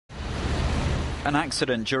An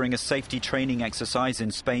accident during a safety training exercise in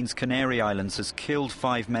Spain's Canary Islands has killed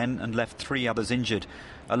 5 men and left 3 others injured.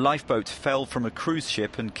 A lifeboat fell from a cruise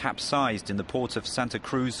ship and capsized in the port of Santa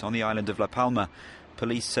Cruz on the island of Palma.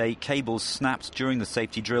 Police say cables snapped during the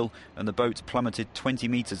safety drill and the boat plummeted 20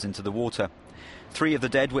 metres into the water. 3 of the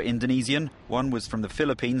dead were Indonesian, 1 was from the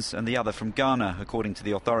Philippines and the other from Ghana, according to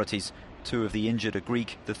the authorities. 2 of the injured are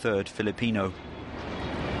Greek, the 3rd Filipino.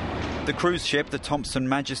 The cruise ship, the Thomson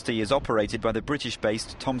Majesty, is operated by the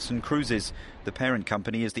British-based Thomson Cruises. The parent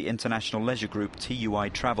company is the international leisure group TUI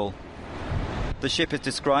Travel. The ship is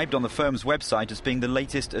described on the firm's website as being the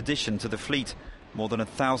latest addition to the fleet. More than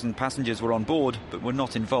 1,000 passengers were on board but were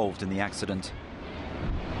not involved in the accident.